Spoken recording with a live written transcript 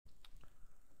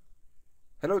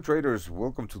Hello traders,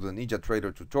 welcome to the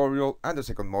NinjaTrader tutorial and the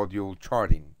second module,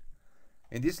 charting.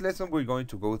 In this lesson we're going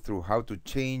to go through how to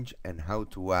change and how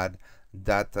to add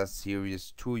data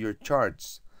series to your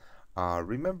charts.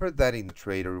 Remember that in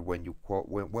Trader when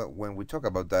we talk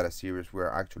about data series, we're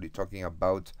actually talking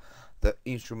about the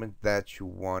instrument that you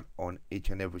want on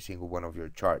each and every single one of your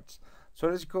charts. So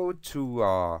let's go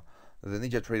to the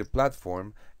NinjaTrader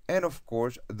platform, and of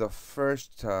course the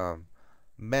first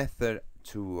method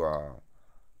to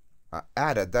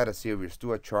add a data series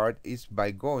to a chart is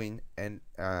by going and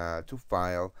to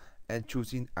file and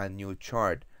choosing a new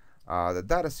chart. The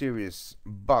data series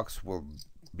box will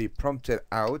be prompted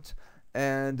out,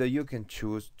 and you can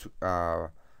choose to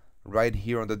right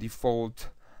here on the default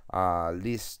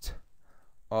list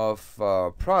of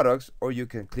products, or you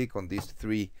can click on these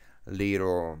three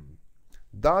little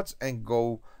dots and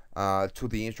go to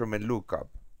the instrument lookup.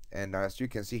 And as you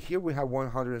can see here, we have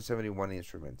 171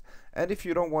 instruments. And if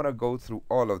you don't want to go through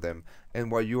all of them,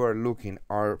 and what you are looking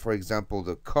are, for example,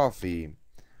 the coffee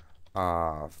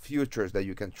futures that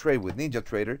you can trade with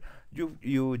NinjaTrader,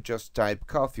 you just type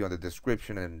coffee on the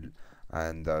description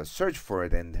and search for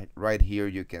it, and right here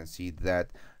you can see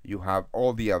that you have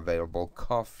all the available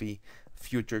coffee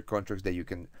future contracts that you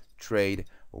can trade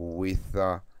with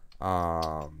the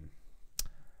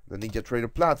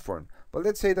NinjaTrader platform. But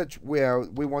let's say that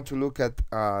we want to look at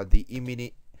the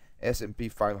E-mini S&P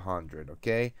 500,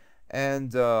 okay?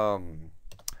 And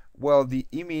well, the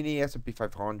E-mini S&P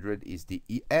 500 is the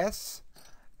ES,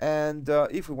 and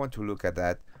if we want to look at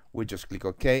that, we just click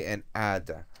OK and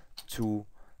add to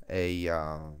a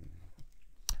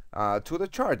to the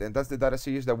chart, and that's the data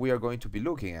series that we are going to be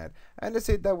looking at. And let's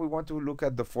say that we want to look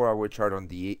at the 4-hour chart on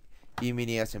the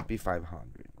E-mini S&P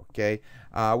 500. Okay,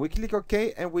 we click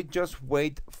OK and we just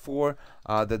wait for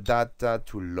the data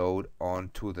to load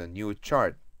onto the new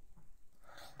chart.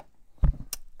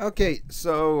 Okay,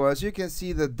 so as you can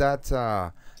see, the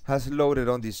data has loaded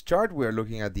on this chart. We are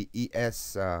looking at the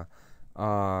ES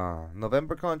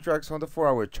November contracts on the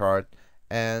 4-hour chart,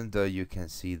 and you can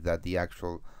see that the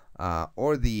actual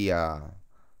the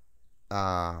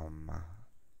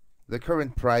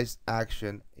current price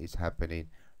action is happening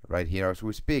right here as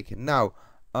we speak. Now,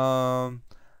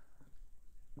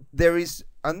 there is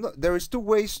two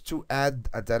ways to add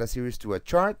a data series to a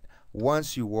chart.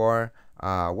 Once you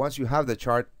have the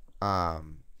chart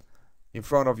in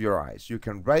front of your eyes, you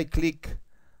can right click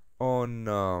on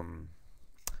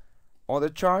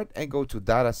the chart and go to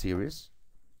data series,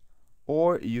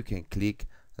 or you can click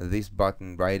this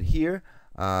button right here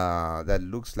that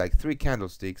looks like 3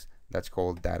 candlesticks. That's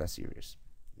called data series.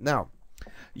 Now,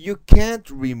 you can't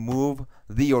remove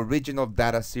the original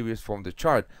data series from the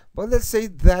chart, but let's say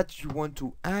that you want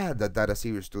to add a data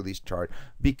series to this chart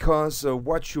because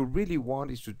what you really want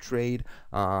is to trade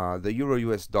the euro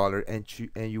US dollar, and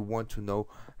you want to know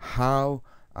how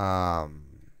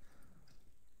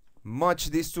much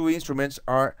these two instruments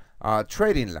are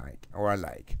trading like or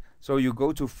alike. So you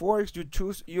go to Forex, you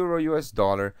choose euro US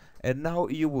dollar, and now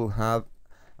you will have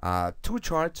 2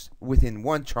 charts within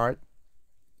one chart.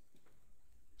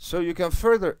 So you can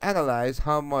further analyze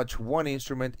how much one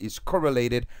instrument is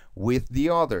correlated with the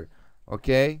other,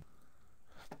 okay?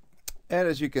 And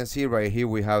as you can see right here,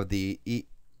 we have the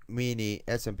mini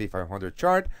S&P 500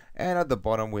 chart, and at the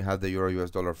bottom we have the euro US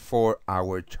dollar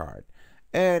 4-hour chart.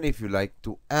 And if you like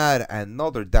to add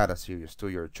another data series to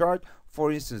your chart,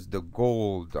 for instance, the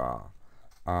gold, the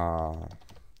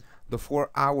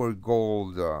 4-hour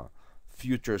gold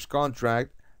futures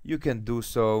contract, you can do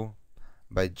so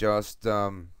by just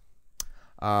adding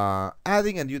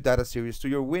a new data series to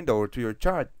your window or to your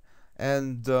chart.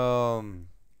 And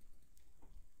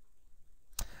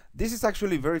this is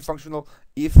actually very functional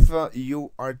if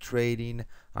you are trading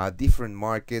different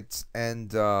markets,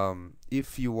 and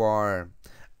if you are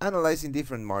analyzing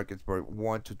different markets but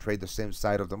want to trade the same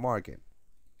side of the market.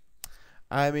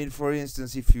 I mean, for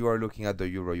instance, if you are looking at the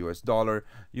euro US dollar,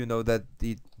 you know that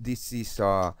this is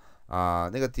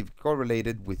negative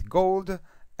correlated with gold,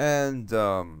 and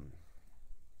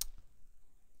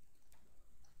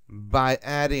by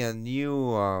adding a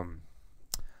new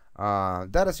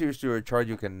data series to your chart,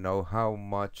 you can know how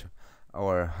much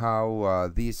or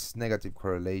how this negative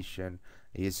correlation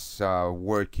is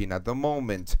working at the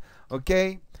moment.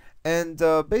 Okay, and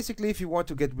basically, if you want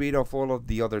to get rid of all of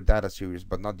the other data series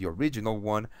but not the original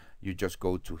one, you just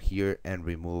go to here and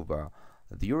remove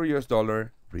the euro US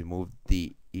dollar, remove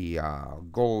the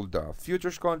gold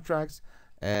futures contracts,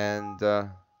 and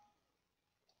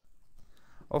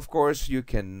of course you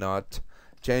cannot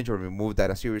change or remove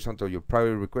data series until your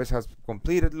prior request has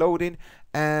completed loading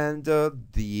and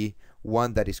the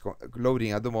one that is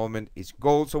loading at the moment is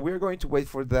gold. So we're going to wait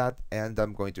for that, and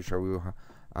I'm going to show you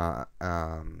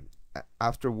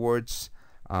afterwards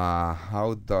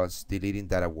how does deleting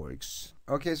data works.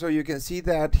 Okay, so you can see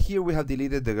that here we have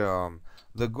deleted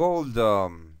the gold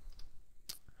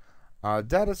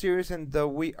data series, and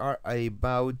we are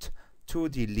about to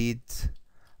delete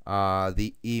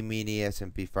the E-mini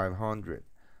S&P 500.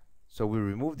 So we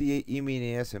remove the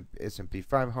E-mini S&P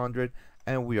 500,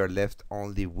 and we are left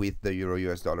only with the Euro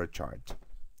US dollar chart.